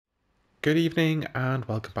Good evening and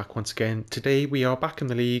welcome back once again. Today we are back in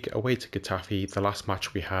the league away to Getafe. The last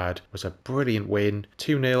match we had was a brilliant win,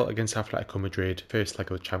 2-0 against Atletico Madrid, first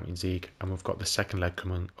leg of the Champions League, and we've got the second leg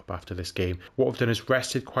coming up after this game. What we've done is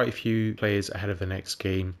rested quite a few players ahead of the next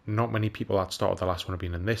game. Not many people that started the last one have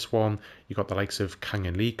been in this one. You got the likes of Kang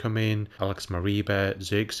and Lee come in, Alex Mariba,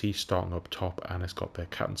 Zirkzee starting up top, and it's got the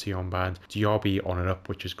captaincy armband. Diaby on and up,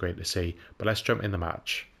 which is great to see. But let's jump in the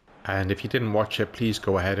match. And if you didn't watch it, please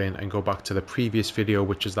go ahead and go back to the previous video,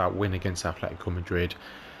 which is that win against Atletico Madrid.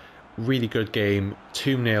 Really good game,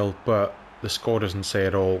 2-0, but the score doesn't say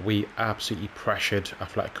it all. We absolutely pressured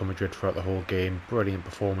Atletico Madrid throughout the whole game. Brilliant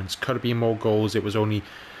performance. Could have been more goals. It was only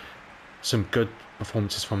some good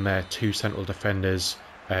performances from their two central defenders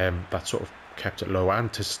that sort of kept it low,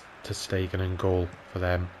 and to Stegen in goal for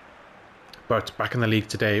them. But back in the league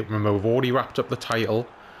today, remember, we've already wrapped up the title,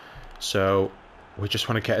 so we just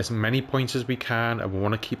want to get as many points as we can, and we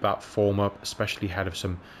want to keep that form up, especially ahead of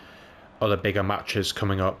some other bigger matches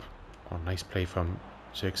coming up. Oh, nice play from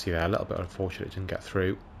Zirkzee there. A little bit unfortunate it didn't get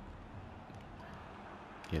through.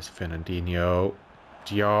 Here's Fernandinho.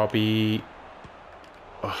 Diaby.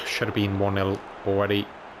 Oh, should have been 1-0 already.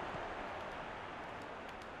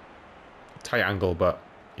 Tight angle, but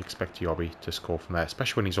you expect Diaby to score from there,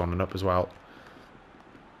 especially when he's on and up as well.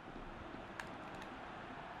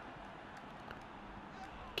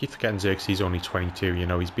 Keep forgetting Zirkzee's only 22. You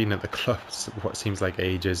know, he's been at the club what seems like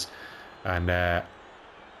ages, and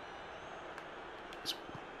he's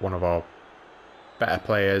one of our better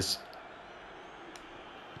players,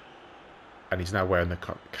 and he's now wearing the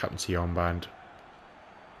captaincy armband,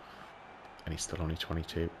 and he's still only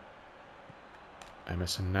 22.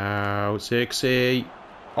 Emerson now, Zirkzee.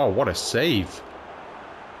 Oh, what a save!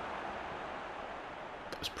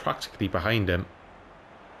 That was practically behind him.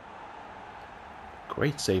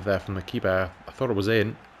 Great save there from the keeper. I thought it was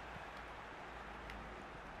in.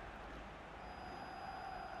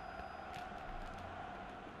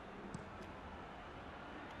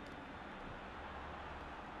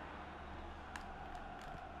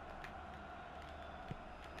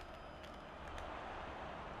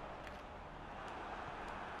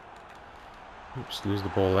 Oops, lose the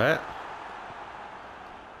ball there.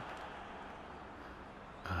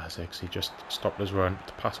 Zirkzee just stopped his run.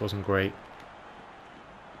 The pass wasn't great.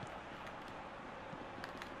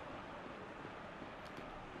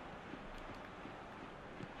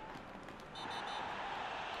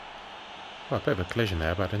 Well, a bit of a collision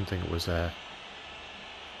there, but I didn't think it was could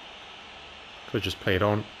have just played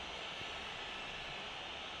on.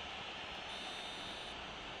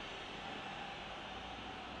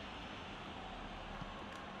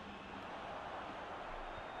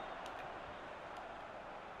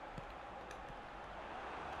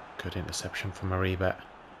 Good interception from Mariba.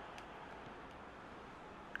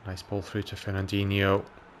 Nice ball through to Fernandinho.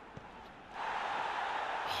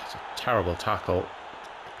 Oh, it's a terrible tackle.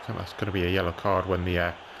 I think that's going to be a yellow card when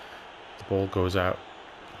the ball goes out.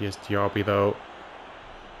 Here's Diaby though.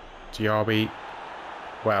 Diaby.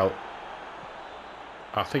 Well,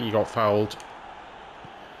 I think he got fouled.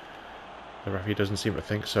 The referee doesn't seem to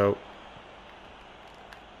think so.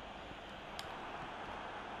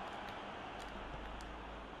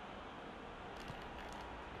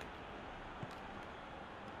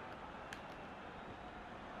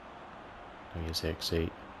 Here's Zirkzee.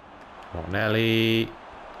 Martinelli.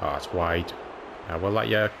 Oh, it's wide. Will that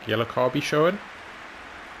yellow card be showing?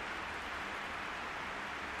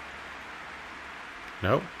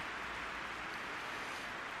 No.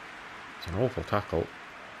 It's an awful tackle.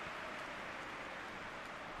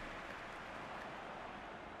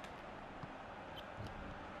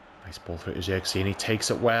 Nice ball through to Zirkzee, and he takes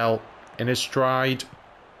it well in his stride.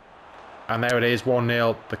 And there it is,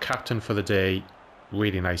 1-0. The captain for the day.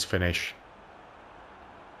 Really nice finish.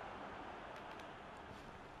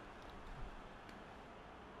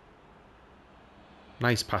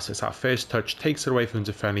 Nice pass. It's that first touch, takes it away from the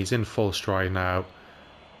defender. He's in full stride now,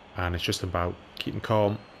 and it's just about keeping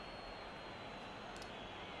calm.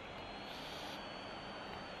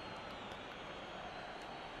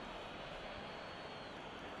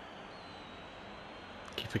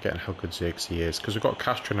 Keep forgetting how good Zirkzee is, because we've got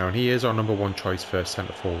Castro now, and he is our number one choice for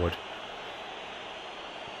centre forward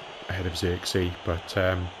ahead of Zirkzee,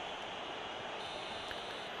 but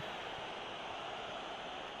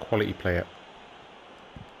quality player.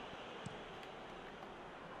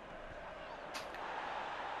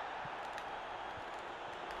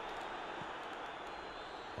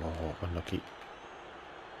 Oh, unlucky.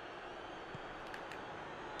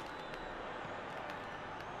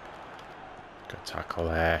 Good tackle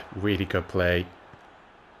there. Really good play.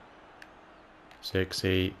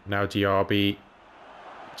 Zirkzee. Now DRB.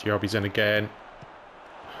 DRB's in again.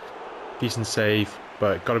 Decent save,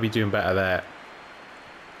 but got to be doing better there.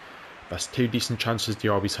 That's 2 decent chances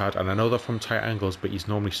DRB's had, and I know they're from tight angles, but he's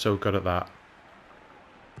normally so good at that.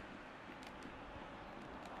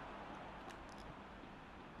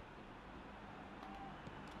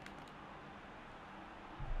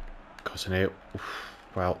 Cousin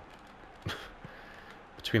well,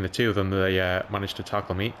 between the two of them, they managed to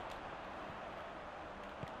tackle me.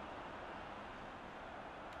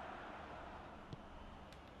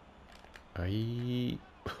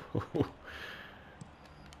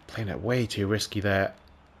 Playing it way too risky there.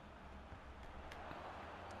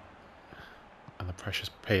 And the pressure's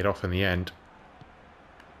paid off in the end.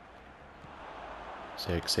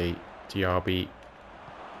 Zirkzee, DRB.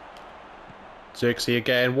 Zirkzee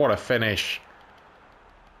again, what a finish.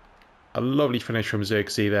 A lovely finish from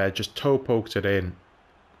Zirkzee there, just toe poked it in.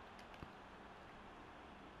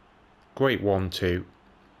 Great 1-2.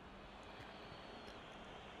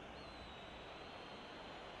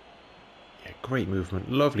 Yeah, great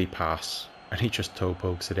movement, lovely pass, and he just toe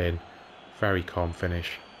pokes it in. Very calm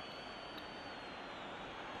finish.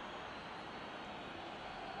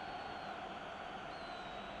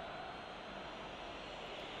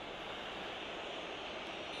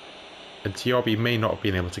 And TRB may not have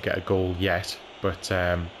been able to get a goal yet, but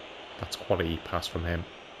that's quality pass from him.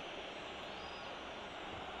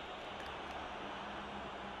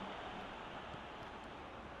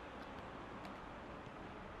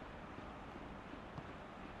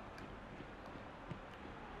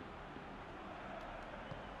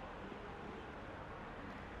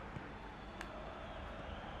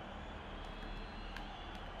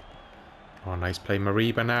 Oh, nice play,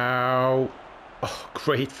 Mariba now. Oh,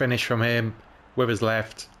 great finish from him with his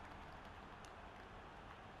left.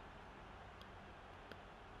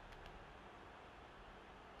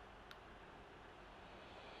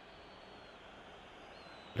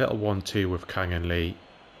 Little 1-2 with Kang and Lee.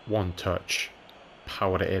 One touch.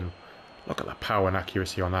 Powered it in. Look at the power and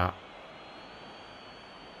accuracy on that.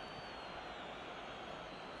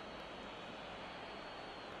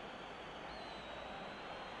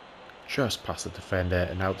 Just past the defender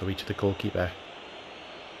and out the reach of the goalkeeper.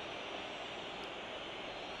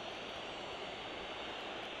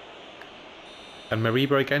 And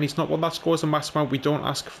Mariba again, he's not one that scores a mass amount. We don't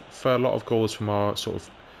ask for a lot of goals from our sort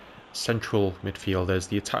of central midfielders.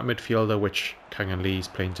 The attack midfielder, which Kang and Lee is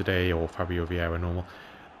playing today, or Fabio Vieira normal,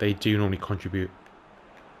 they do normally contribute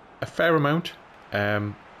a fair amount.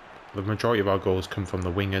 The majority of our goals come from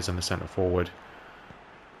the wingers and the centre forward.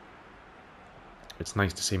 It's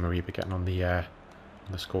nice to see Mariba getting on the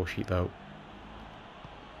score sheet though.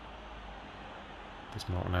 There's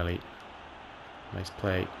Martinelli. Nice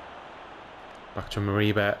play. Back to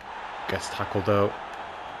Mariba. Gets tackled though.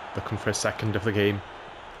 Looking for a second of the game.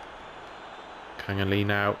 Kang and Lee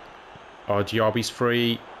now. Oh, Diaby's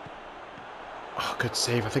free. Oh, good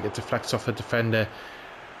save. I think it deflects off the defender.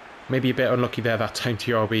 Maybe a bit unlucky there that time,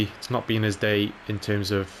 Diaby. It's not been his day in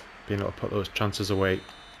terms of being able to put those chances away.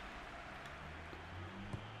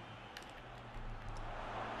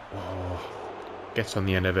 Oh, gets on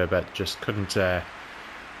the end of it, but just couldn't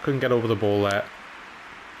get over the ball there.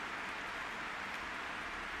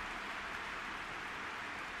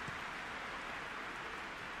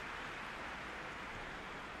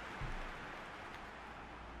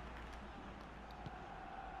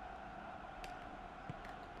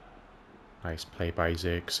 Nice play by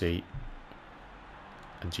Zirkzee.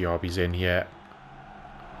 And Diaby's in here.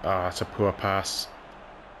 Ah, it's a poor pass.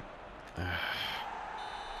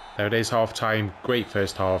 There it is, half time. Great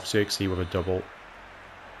first half. Zirkzee with a double.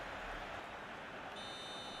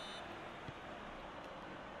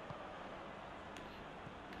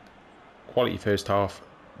 Quality first half.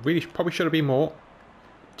 Really, probably should have been more.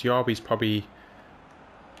 Diaby's probably,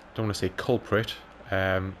 don't want to say culprit,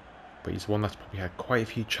 but he's one that's probably had quite a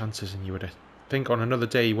few chances, and you would think on another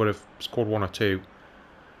day he would have scored 1 or 2.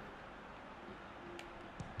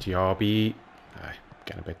 Diaby,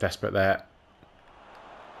 getting a bit desperate there.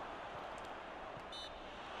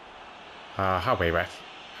 Highway ref.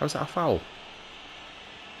 How's that a foul?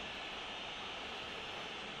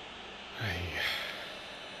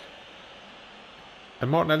 And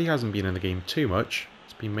Martinelli hasn't been in the game too much.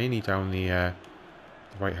 It's been mainly down the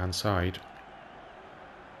right hand side.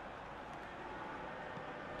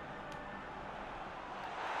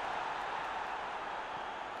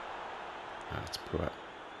 That's poor.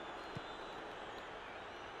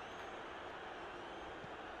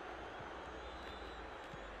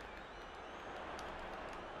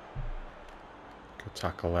 Good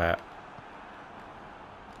tackle there.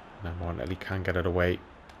 Now Martinelli can get it away.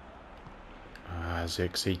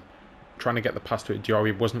 Zirkzee trying to get the pass to it.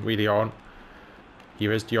 Diaby wasn't really on.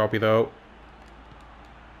 Here is Diaby though.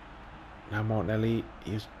 Now Martinelli,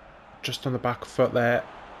 he's just on the back foot there.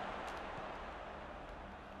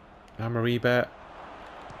 Now Mariba.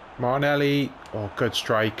 Martinelli. Oh, good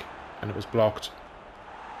strike. And it was blocked.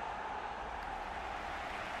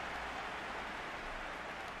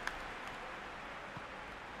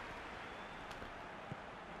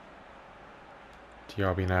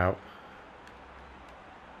 Diaby now.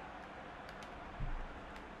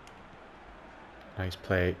 Nice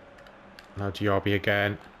play. Now Diaby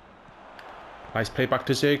again. Nice play back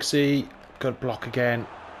to Zirkzee. Good block again.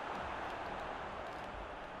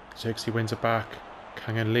 Zirkzee wins it back.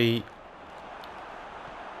 Kang and Lee.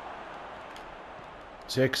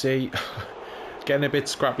 Zirkzee getting a bit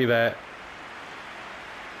scrappy there.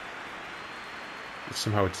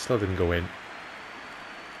 Somehow it still didn't go in.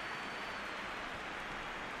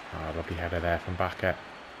 Oh, lovely header there from Bakker.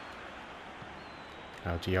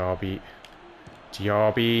 Now Diaby.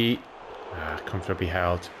 Diaby. Comfortably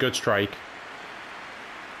held. Good strike.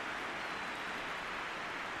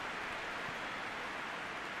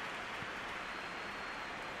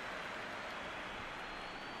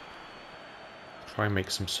 Try and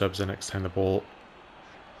make some subs the next time the ball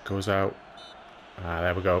goes out.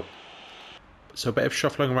 There we go. So a bit of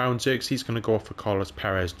shuffling around. Zirkzee's going to go for Carlos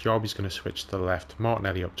Perez. Diaby's going to switch to the left.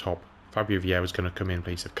 Martinelli up top. Fabio Vieira's going to come in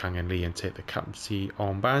place of Kang and Lee and take the captaincy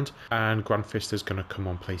armband. And Grant Fister's going to come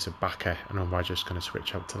on place of Bakker. And Omraja's going to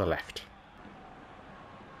switch out to the left.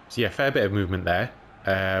 So yeah, fair bit of movement there.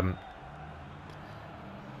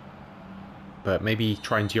 But maybe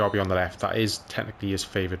trying Diaby on the left. That is technically his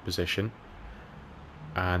favoured position.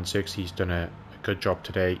 And Zirkzee's done a good job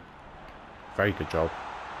today. Very good job.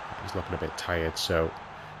 He's looking a bit tired, so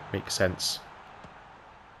makes sense.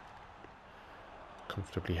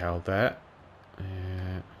 Comfortably held there.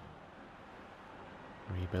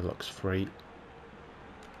 Reba looks free.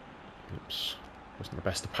 Oops, wasn't the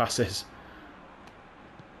best of passes.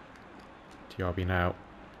 Diaby now.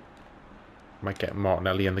 Might get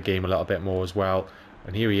Martinelli in the game a little bit more as well.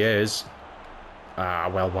 And here he is.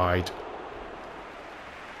 Well wide.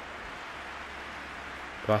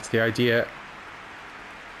 But that's the idea.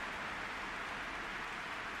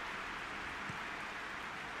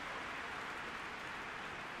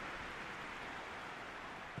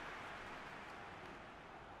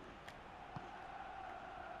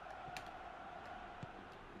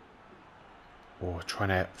 Oh, trying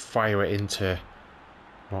to fire it into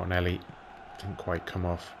Martinelli. Didn't quite come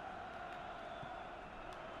off.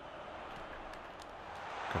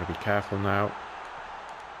 Got to be careful now.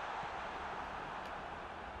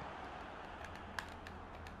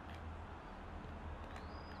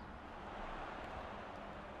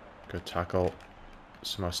 Good tackle.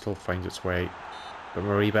 Somehow still finds its way. But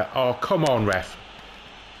Mariba. Oh, come on, ref.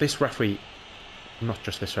 This referee, not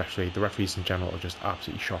just this referee, the referees in general are just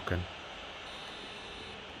absolutely shocking.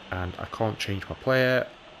 And I can't change my player.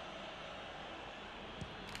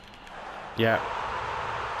 Yeah.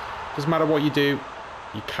 Doesn't matter what you do.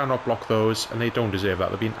 You cannot block those. And they don't deserve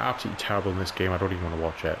that. They've been absolutely terrible in this game. I don't even want to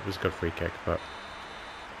watch it. It was a good free kick. But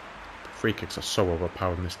free kicks are so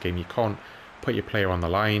overpowered in this game. You can't put your player on the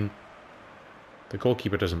line. The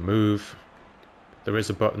goalkeeper doesn't move. There is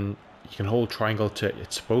a button. You can hold triangle to...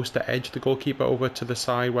 It's supposed to edge the goalkeeper over to the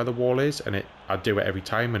side where the wall is. And I do it every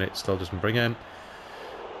time and it still doesn't bring him.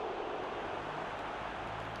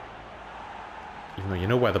 Even though you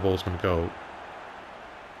know where the ball's going to go.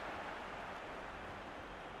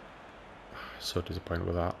 So disappointed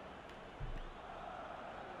with that.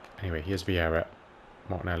 Anyway, here's Vieira.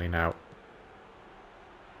 Martinelli now.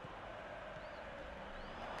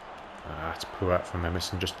 That's poor from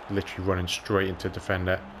Emerson, just literally running straight into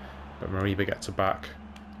defender. But Mariba gets it back.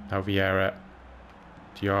 Now Vieira.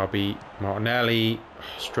 Diaby. Martinelli.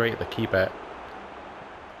 Straight at the keeper.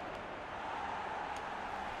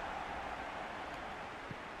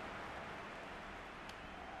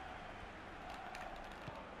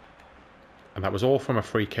 And that was all from a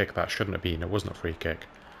free kick that shouldn't have been. It wasn't a free kick.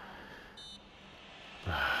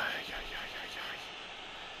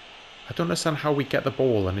 I don't understand how we get the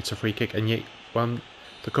ball and it's a free kick, and yet when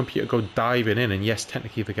the computer go diving in, and yes,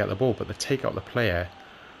 technically they get the ball, but they take out the player,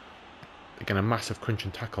 again a massive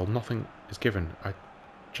crunching tackle, nothing is given.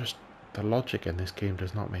 The logic in this game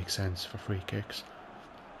does not make sense for free kicks,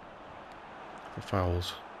 for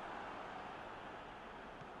fouls.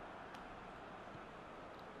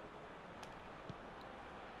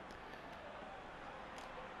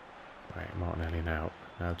 Right, Martinelli now.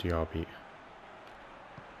 Now Diaby.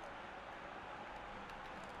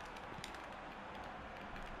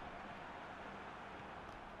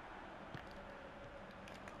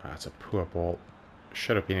 That's a poor ball.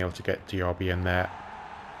 Should have been able to get Diaby in there.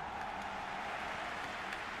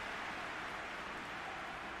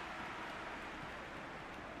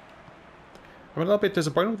 I'm a little bit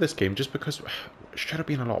disappointed with this game just because it should have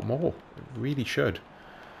been a lot more. It really should.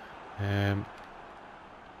 Like,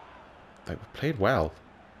 we played well.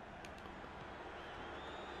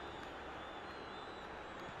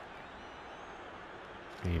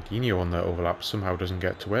 Dino on the overlap somehow doesn't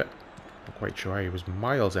get to it. Not quite sure. He was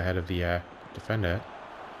miles ahead of the defender.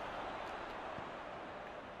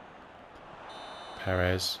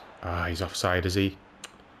 Perez. Ah, he's offside, is he?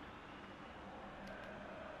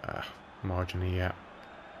 Marginally, yeah.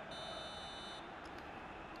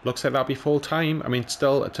 Looks like that'll be full time. I mean,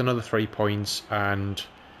 still, it's another 3 points, and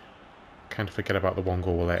can't forget about the one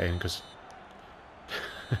goal we'll let in because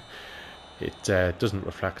it doesn't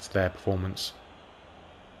reflect their performance.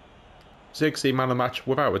 Zirkzee, man of the match,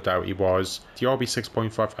 without a doubt he was. Diaby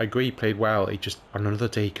 6.5, I agree, he played well. He just, on another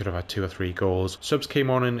day, could have had 2 or 3 goals. Subs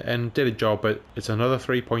came on and did a job, but it's another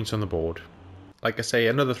 3 points on the board. Like I say,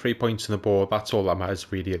 another 3 points on the board, that's all that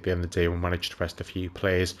matters really at the end of the day. We managed to rest a few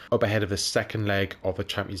players. Up ahead of the second leg of the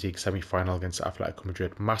Champions League semi-final against Atletico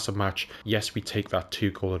Madrid. Massive match. Yes, we take that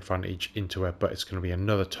 2-goal advantage into it, but it's going to be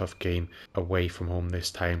another tough game away from home this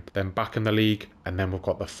time. Then back in the league, and then we've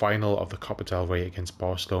got the final of the Copa del Rey against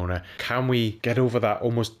Barcelona. Can we get over that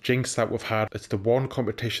almost jinx that we've had? It's the one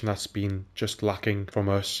competition that's been just lacking from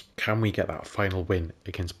us. Can we get that final win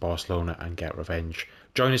against Barcelona and get revenge?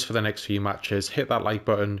 Join us for the next few matches. Hit that like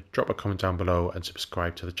button, drop a comment down below, and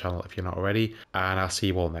subscribe to the channel if you're not already. And I'll see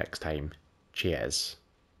you all next time. Cheers.